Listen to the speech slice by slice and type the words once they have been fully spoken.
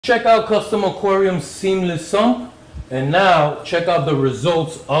Check out Custom Aquarium's Seamless Sump, and now check out the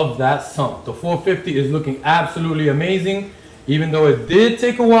results of that sump. The 450 is looking absolutely amazing. Even though it did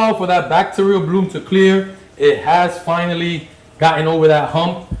take a while for that bacterial bloom to clear, it has finally gotten over that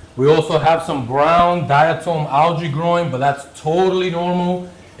hump. We also have some brown diatom algae growing, but that's totally normal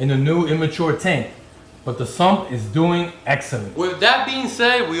in a new immature tank. But the sump is doing excellent. With that being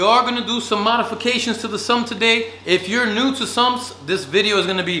said, we are going to do some modifications to the sump today. If you're new to sumps, this video is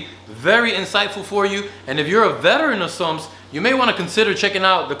going to be very insightful for you. And if you're a veteran of sumps, you may want to consider checking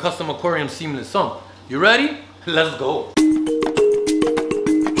out the Custom Aquarium Seamless Sump. You ready? Let's go.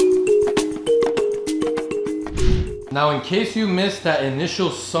 Now, in case you missed that initial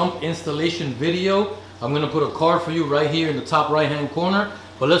sump installation video, I'm going to put a card for you right here in the top right hand corner.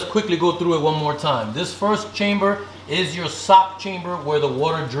 But let's quickly go through it one more time. This first chamber is your sock chamber where the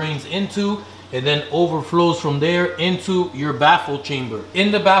water drains into and then overflows from there into your baffle chamber.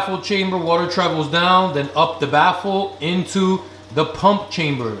 In the baffle chamber, water travels down, then up the baffle into the pump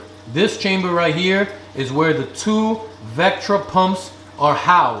chamber. This chamber right here is where the two Vectra pumps are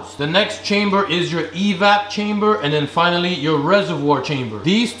housed. The next chamber is your evap chamber, and then finally your reservoir chamber.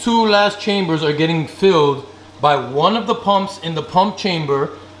 These two last chambers are getting filled by one of the pumps in the pump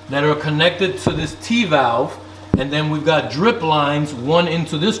chamber that are connected to this T-valve, and then we've got drip lines, one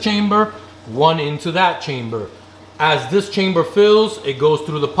into this chamber, one into that chamber. As this chamber fills, it goes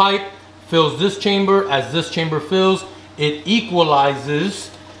through the pipe, fills this chamber. As this chamber fills, it equalizes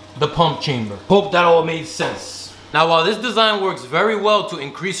the pump chamber. Hope that all made sense. Now, while this design works very well to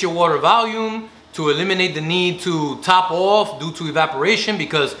increase your water volume, to eliminate the need to top off due to evaporation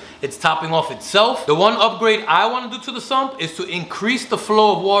because it's topping off itself, the one upgrade I want to do to the sump is to increase the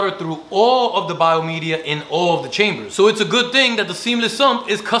flow of water through all of the biomedia in all of the chambers. So it's a good thing that the Seamless Sump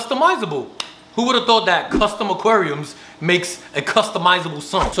is customizable. Who would have thought that Custom Aquariums makes a customizable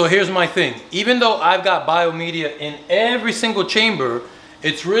sump? So here's my thing. Even though I've got biomedia in every single chamber,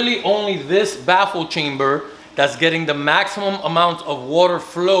 it's really only this baffle chamber that's getting the maximum amount of water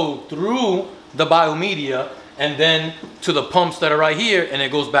flow through the biomedia and then to the pumps that are right here, and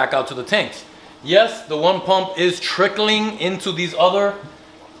it goes back out to the tanks. Yes, the one pump is trickling into these other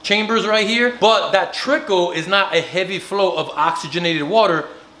chambers right here, but that trickle is not a heavy flow of oxygenated water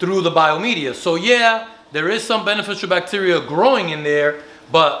through the biomedia. So yeah, there is some beneficial bacteria growing in there,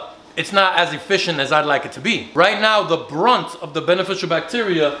 but it's not as efficient as I'd like it to be. Right now, the brunt of the beneficial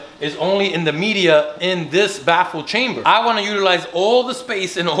bacteria is only in the media in this baffle chamber. I want to utilize all the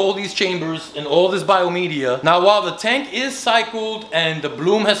space in all these chambers and all this biomedia. Now, while the tank is cycled and the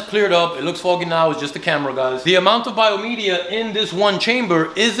bloom has cleared up, it looks foggy now, it's just the camera, guys. The amount of biomedia in this one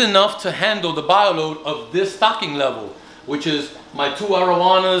chamber is enough to handle the bioload of this stocking level, which is my 2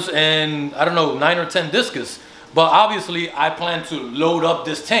 arowanas and, I don't know, 9 or 10 discus. But obviously, I plan to load up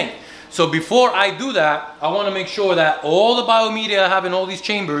this tank. So before I do that, I want to make sure that all the biomedia I have in all these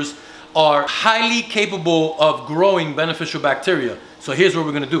chambers are highly capable of growing beneficial bacteria. So here's what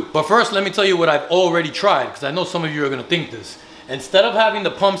we're going to do. But first, let me tell you what I've already tried, because I know some of you are going to think this. Instead of having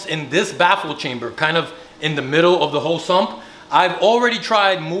the pumps in this baffle chamber, kind of in the middle of the whole sump, I've already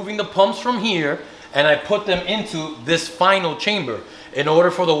tried moving the pumps from here, and I put them into this final chamber in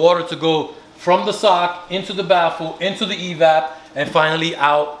order for the water to go from the sock into the baffle, into the evap, and finally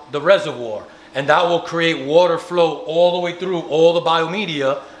out the reservoir. And that will create water flow all the way through all the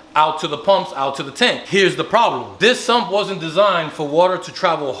biomedia out to the pumps, out to the tank. Here's the problem. This sump wasn't designed for water to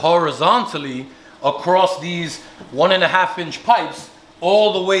travel horizontally across these 1.5 inch pipes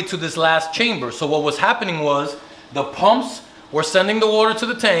all the way to this last chamber. So what was happening was the pumps were sending the water to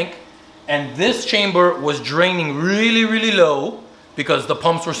the tank, and this chamber was draining really, really low because the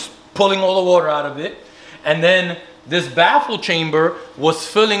pumps were pulling all the water out of it. And then this baffle chamber was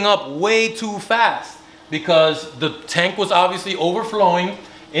filling up way too fast because the tank was obviously overflowing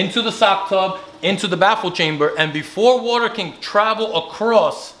into the sock tub, into the baffle chamber, and before water can travel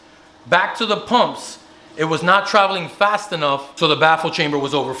across back to the pumps, it was not traveling fast enough, so the baffle chamber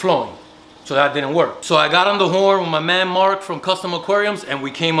was overflowing. So that didn't work. So I got on the horn with my man Mark from Custom Aquariums, and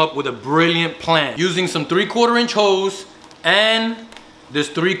we came up with a brilliant plan using some 3/4 inch hose and this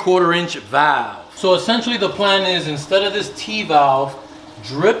 3/4 inch valve. So essentially the plan is, instead of this T-valve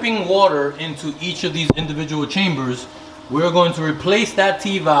dripping water into each of these individual chambers, we're going to replace that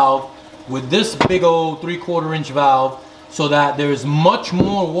T-valve with this big old 3/4 inch valve so that there is much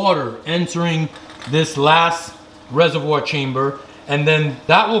more water entering this last reservoir chamber, and then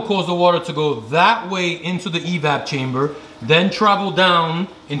that will cause the water to go that way into the evap chamber, then travel down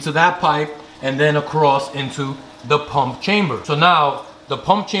into that pipe, and then across into the pump chamber. So now the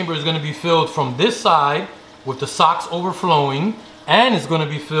pump chamber is going to be filled from this side with the socks overflowing, and it's gonna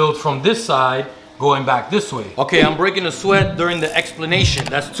be filled from this side going back this way. Okay, I'm breaking a sweat during the explanation.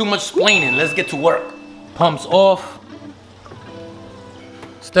 That's too much explaining. Let's get to work. Pumps off.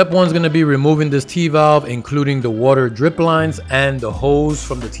 Step 1 is gonna be removing this T-valve, including the water drip lines and the hose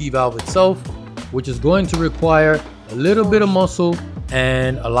from the T-valve itself, which is going to require a little bit of muscle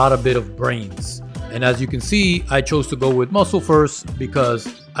and a lot of bit of brains. And as you can see, I chose to go with muscle first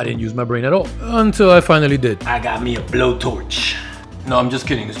because I didn't use my brain at all until I finally did. I got me a blowtorch. No, I'm just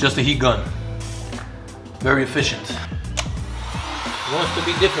kidding. It's just a heat gun. Very efficient. Wants to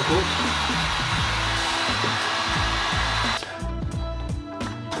be difficult.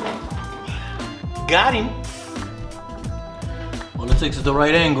 Got him. All it takes is the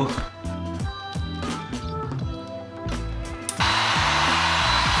right angle.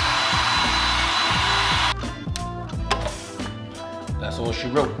 That's all she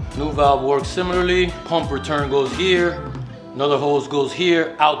wrote. New valve works similarly. Pump return goes here. Another hose goes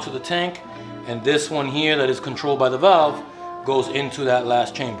here out to the tank. And this one here that is controlled by the valve goes into that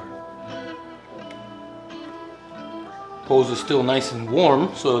last chamber. Hose is still nice and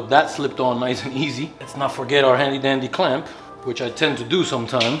warm, so that slipped on nice and easy. Let's not forget our handy dandy clamp, which I tend to do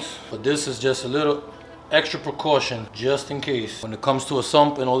sometimes, but this is just a little extra precaution just in case. When it comes to a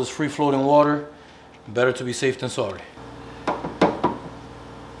sump and all this free floating water, better to be safe than sorry.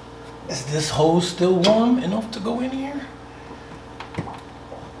 Is this hose still warm enough to go in here?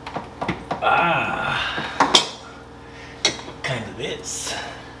 Kind of is.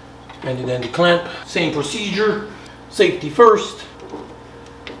 Handy dandy clamp, same procedure. Safety first.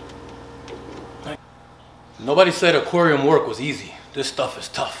 Nobody said aquarium work was easy. This stuff is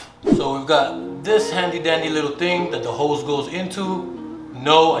tough. So we've got this handy dandy little thing that the hose goes into.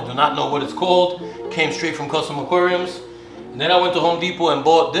 No, I do not know what it's called. Came straight from Custom Aquariums. And then I went to Home Depot and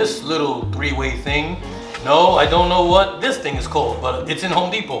bought this little 3-way thing. No, I don't know what this thing is called, but it's in Home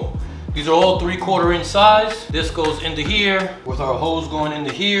Depot. These are all 3/4 inch size. This goes into here with our hose going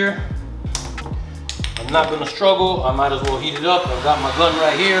into here. I'm not gonna struggle. I might as well heat it up. I've got my gun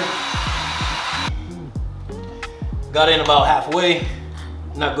right here. Got in about halfway.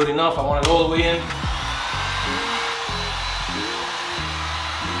 Not good enough. I want it all the way in.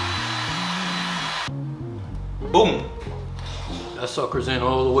 Boom. That sucker's in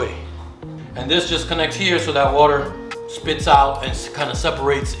all the way. And this just connects here so that water spits out and kind of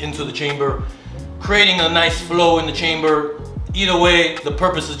separates into the chamber, creating a nice flow in the chamber. Either way, the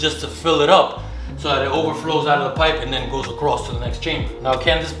purpose is just to fill it up so that it overflows out of the pipe and then goes across to the next chamber. Now,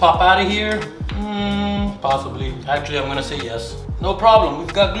 can this pop out of here? Possibly. Actually, I'm gonna say yes. No problem,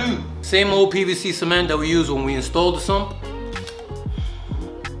 we've got glue. Same old PVC cement that we used when we installed the sump.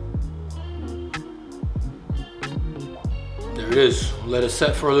 There it is. Let it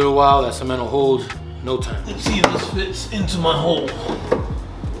set for a little while. That cement will hold no time. Let's see if this fits into my hole.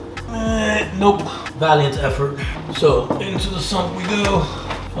 Nope. Valiant effort. So, into the sump we go.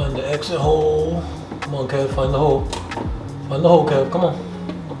 Find the exit hole. Come on, Kev, find the hole. Find the hole, Kev, come on.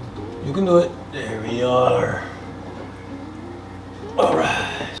 You can do it. There we are. All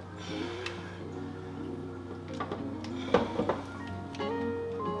right.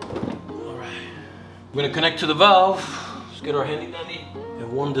 All right. We're gonna connect to the valve. Let's get our handy dandy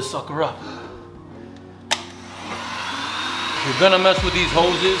and warm this sucker up. If you're gonna mess with these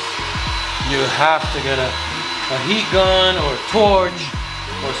hoses, you have to get a heat gun or a torch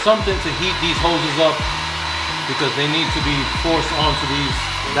or something to heat these hoses up because they need to be forced onto these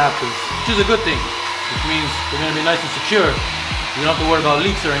adapters, which is a good thing, which means they're gonna be nice and secure. You don't have to worry about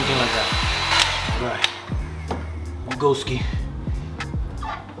leaks or anything like that. All right, go ski.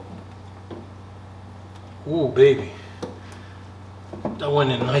 Ooh, baby. That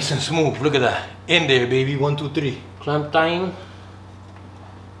went in nice and smooth. Look at that. In there, baby. 1, 2, 3. Clamp time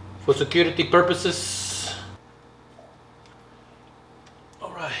for security purposes.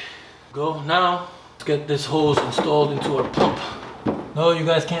 Go now. Let's get this hose installed into our pump. No, you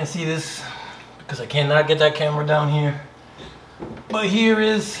guys can't see this because I cannot get that camera down here. But here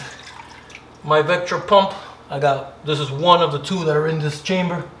is my Vectra pump. This is one of the 2 that are in this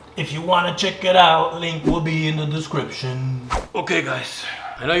chamber. If you want to check it out, link will be in the description. Okay, guys.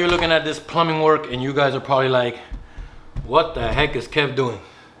 I know you're looking at this plumbing work and you guys are probably like, what the heck is Kev doing?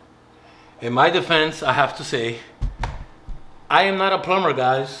 In my defense, I have to say, I am not a plumber,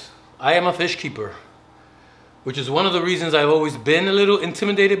 guys. I am a fish keeper, which is one of the reasons I've always been a little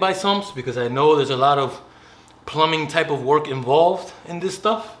intimidated by sumps, because I know there's a lot of plumbing type of work involved in this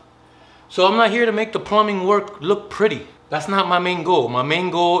stuff. So I'm not here to make the plumbing work look pretty. That's not my main goal. My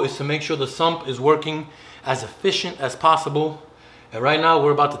main goal is to make sure the sump is working as efficient as possible. And right now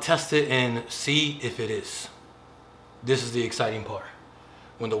we're about to test it and see if it is. This is the exciting part.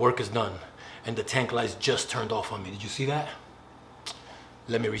 When the work is done and the tank lights just turned off on me. Did you see that?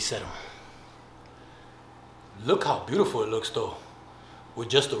 Let me reset them. Look how beautiful it looks though, with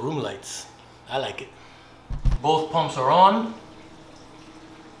just the room lights. I like it. Both pumps are on,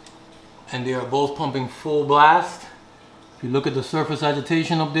 and they are both pumping full blast. If you look at the surface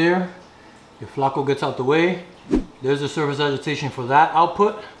agitation up there, your Flacco gets out the way. There's the surface agitation for that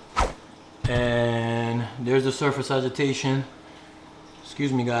output, and there's the surface agitation,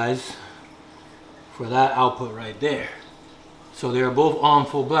 excuse me guys, for that output right there. So they are both on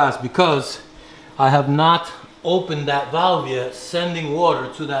full blast because I have not opened that valve yet, sending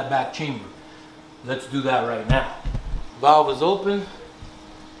water to that back chamber. Let's do that right now. Valve is open,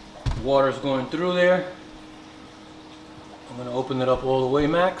 water's going through there. I'm gonna open it up all the way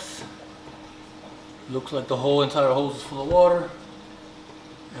max. Looks like the whole entire hose is full of water,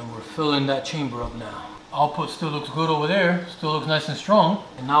 and we're filling that chamber up now. Output still looks good over there, still looks nice and strong.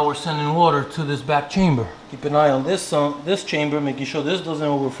 And now we're sending water to this back chamber. Keep an eye on this chamber, making sure this doesn't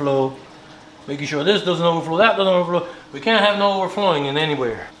overflow, making sure this doesn't overflow, that doesn't overflow. We can't have no overflowing in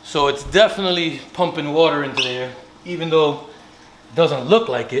anywhere. So it's definitely pumping water into there, even though it doesn't look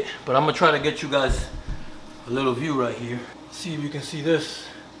like it. But I'm gonna try to get you guys a little view right here. See if you can see this.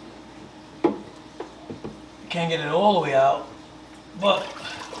 Can't get it all the way out, but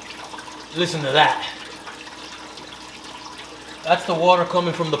listen to that. That's the water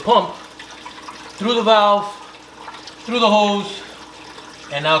coming from the pump, through the valve, through the hose,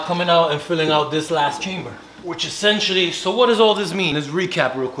 and now coming out and filling out this last chamber. Which essentially, so what does all this mean? Let's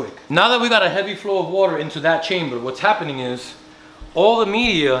recap real quick. Now that we got a heavy flow of water into that chamber, what's happening is all the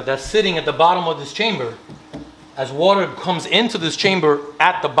media that's sitting at the bottom of this chamber, as water comes into this chamber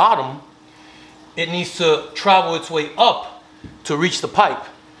at the bottom, it needs to travel its way up to reach the pipe.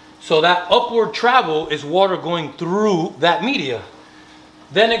 So that upward travel is water going through that media.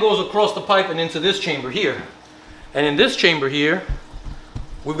 Then it goes across the pipe and into this chamber here. And in this chamber here,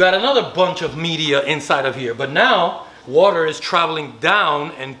 we've got another bunch of media inside of here. But now water is traveling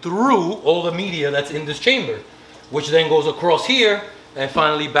down and through all the media that's in this chamber, which then goes across here and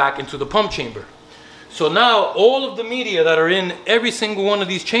finally back into the pump chamber. So now all of the media that are in every single one of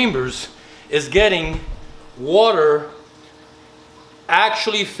these chambers is getting water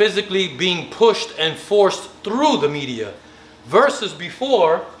actually physically being pushed and forced through the media, versus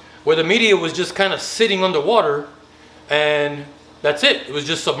before where the media was just kind of sitting underwater and that's it. It was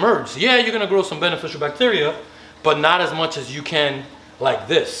just submerged. Yeah, you're gonna grow some beneficial bacteria, but not as much as you can like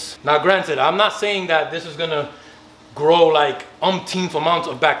this. Now granted, I'm not saying that this is gonna grow like umpteenth amounts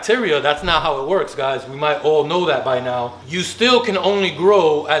of bacteria. That's not how it works, guys. We might all know that by now. You still can only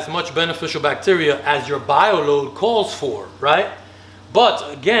grow as much beneficial bacteria as your bioload calls for, right?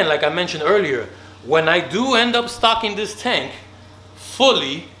 But again, like I mentioned earlier, when I do end up stocking this tank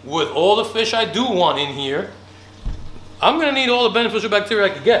fully with all the fish I do want in here, I'm gonna need all the beneficial bacteria I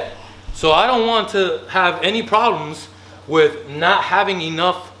could get. So I don't want to have any problems with not having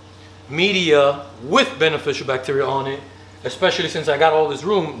enough media with beneficial bacteria on it, especially since I got all this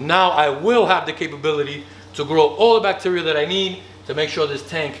room. Now I will have the capability to grow all the bacteria that I need to make sure this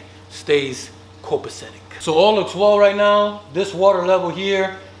tank stays copacetic. So all looks well right now. This water level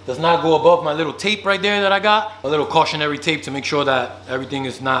here does not go above my little tape right there that I got, a little cautionary tape to make sure that everything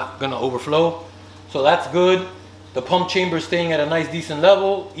is not gonna overflow. So that's good. The pump chamber is staying at a nice decent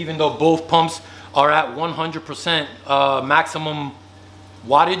level, even though both pumps are at 100% maximum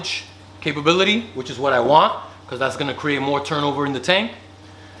wattage capability, which is what I want, because that's going to create more turnover in the tank.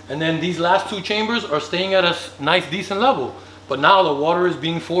 And then these last two chambers are staying at a nice decent level, but now the water is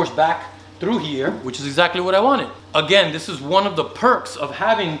being forced back through here, which is exactly what I wanted. Again, this is one of the perks of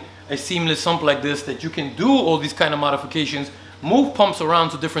having a seamless sump like this, that you can do all these kind of modifications, move pumps around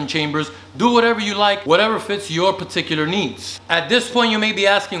to different chambers, do whatever you like, whatever fits your particular needs. At this point, you may be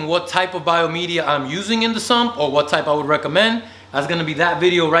asking what type of biomedia I'm using in the sump or what type I would recommend. That's gonna be that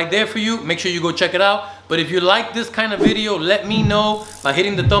video right there for you. Make sure you go check it out. But if you like this kind of video, let me know by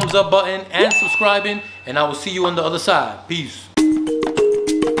hitting the thumbs up button and subscribing, and I will see you on the other side. Peace.